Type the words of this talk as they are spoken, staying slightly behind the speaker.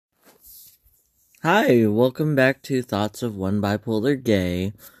Hi, welcome back to Thoughts of One Bipolar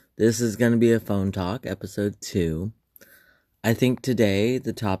Gay. This is going to be a phone talk, episode 2. I think today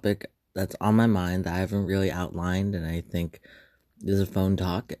the topic that's on my mind that I haven't really outlined and I think is a phone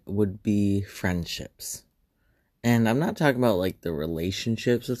talk would be friendships. And I'm not talking about like the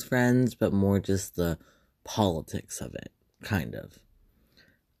relationships with friends, but more just the politics of it, kind of.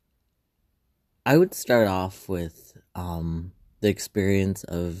 I would start off with the experience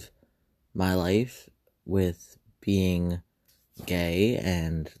of my life with being gay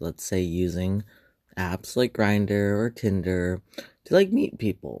and let's say using apps like Grindr or Tinder to like meet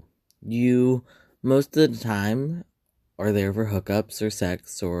people. You most of the time are there for hookups or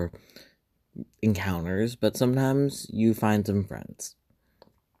sex or encounters, but sometimes you find some friends.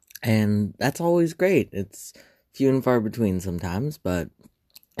 And that's always great. It's few and far between sometimes, but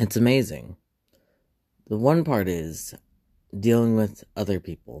it's amazing. The one part is dealing with other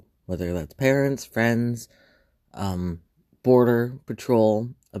people, whether that's parents, friends, border patrol,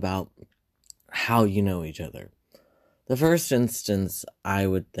 about how you know each other. The first instance I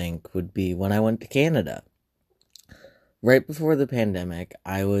would think would be when I went to Canada. Right before the pandemic,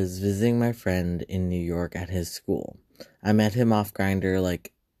 I was visiting my friend in New York at his school. I met him off Grindr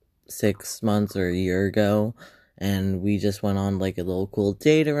like 6 months or a year ago, and we just went on like a little cool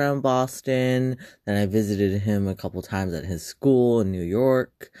date around Boston. Then I visited him a couple times at his school in New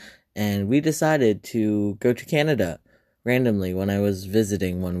York, and we decided to go to Canada randomly when I was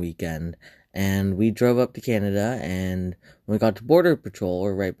visiting one weekend. And we drove up to Canada, and when we got to Border Patrol,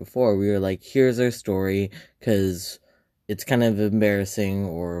 or right before, we were like, here's our story, because it's kind of embarrassing,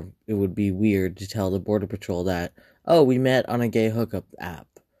 or it would be weird to tell the Border Patrol that, oh, we met on a gay hookup app.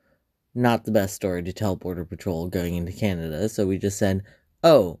 Not the best story to tell Border Patrol going into Canada, so we just said,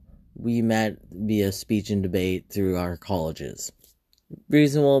 oh, we met via speech and debate through our colleges.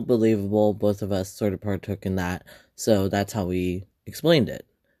 Reasonable, believable, both of us sort of partook in that, so that's how we explained it.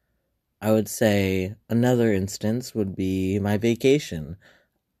 I would say another instance would be my vacation.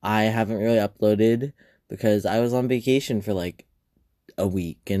 I haven't really uploaded because I was on vacation for like a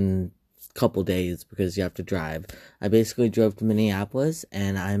week and a couple days because you have to drive. I basically drove to Minneapolis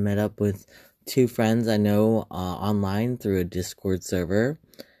and I met up with two friends I know online through a Discord server.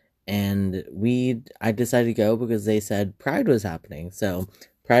 And I decided to go because they said Pride was happening. So,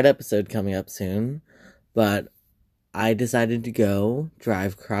 Pride episode coming up soon. But I decided to go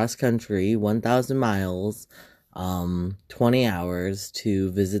drive cross country 1,000 miles, 20 hours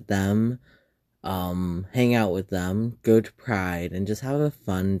to visit them, hang out with them, go to Pride, and just have a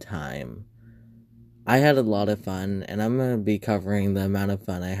fun time. I had a lot of fun, and I'm going to be covering the amount of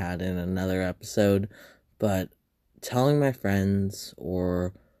fun I had in another episode, but telling my friends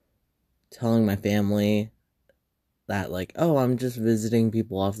or telling my family that, like, oh, I'm just visiting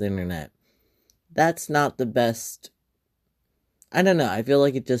people off the internet, that's not the best. I don't know, I feel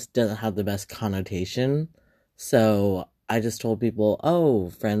like it just doesn't have the best connotation, so I just told people, oh,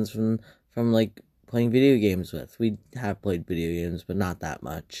 friends from like, playing video games with. We have played video games, but not that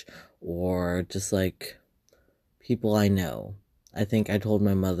much. Or just, like, people I know. I think I told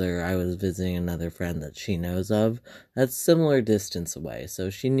my mother I was visiting another friend that she knows of that's similar distance away, so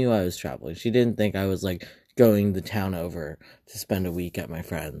she knew I was traveling. She didn't think I was, like, going the town over to spend a week at my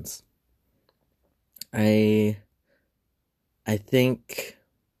friend's. I think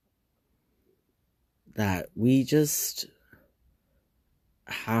that we just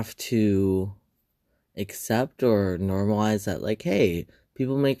have to accept or normalize that, like, hey,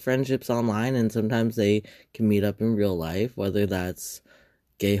 people make friendships online and sometimes they can meet up in real life, whether that's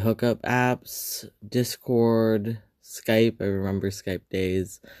gay hookup apps, Discord, Skype. I remember Skype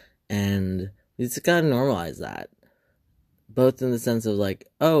days, and we just gotta normalize that. Both in the sense of, like,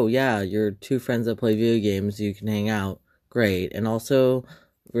 oh yeah, you're two friends that play video games, you can hang out, great, and also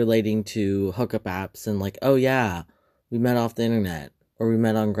relating to hookup apps and, like, oh yeah, we met off the internet or we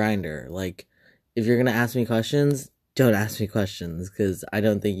met on Grindr. Like, if you're gonna ask me questions, don't ask me questions because I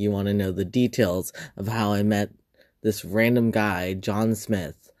don't think you want to know the details of how I met this random guy, John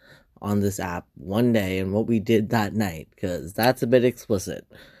Smith, on this app one day and what we did that night, because that's a bit explicit.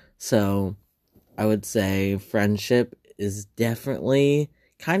 So I would say friendship is definitely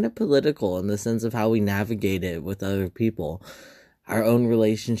kind of political in the sense of how we navigate it with other people, our own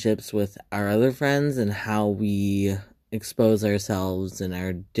relationships with our other friends, and how we expose ourselves in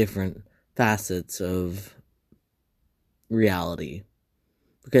our different facets of reality.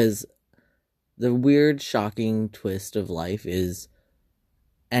 Because the weird, shocking twist of life is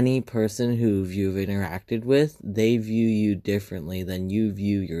any person who you've interacted with, they view you differently than you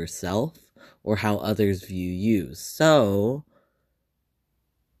view yourself or how others view you. So,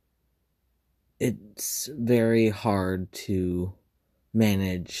 it's very hard to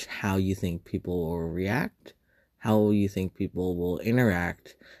manage how you think people will react, how you think people will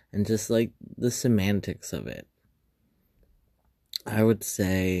interact, and just like the semantics of it. I would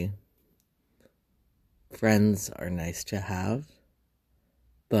say friends are nice to have,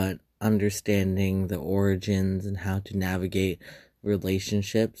 but understanding the origins and how to navigate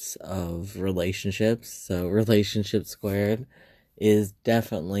relationships, so relationship squared, is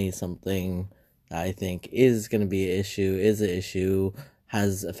definitely something that I think is going to be an issue,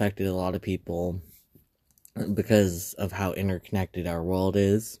 has affected a lot of people because of how interconnected our world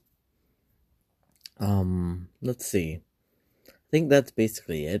is. Let's see. I think that's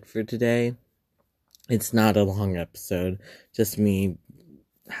basically it for today. It's not a long episode, just me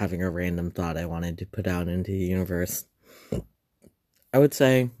having a random thought I wanted to put out into the universe. I would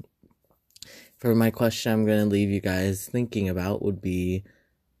say, for my question I'm going to leave you guys thinking about would be,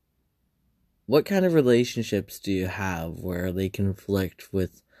 what kind of relationships do you have where they conflict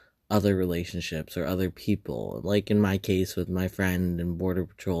with other relationships or other people? Like in my case with my friend in Border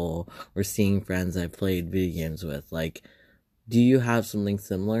Patrol, or seeing friends I've played video games with. Like, do you have something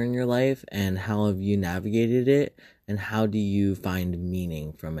similar in your life, and how have you navigated it, and how do you find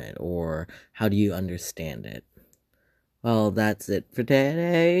meaning from it, or how do you understand it? Well, that's it for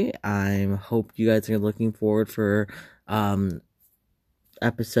today. I hope you guys are looking forward for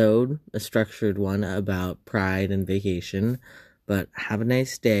episode, a structured one about pride and vacation. But have a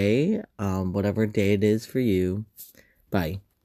nice day, whatever day it is for you. Bye.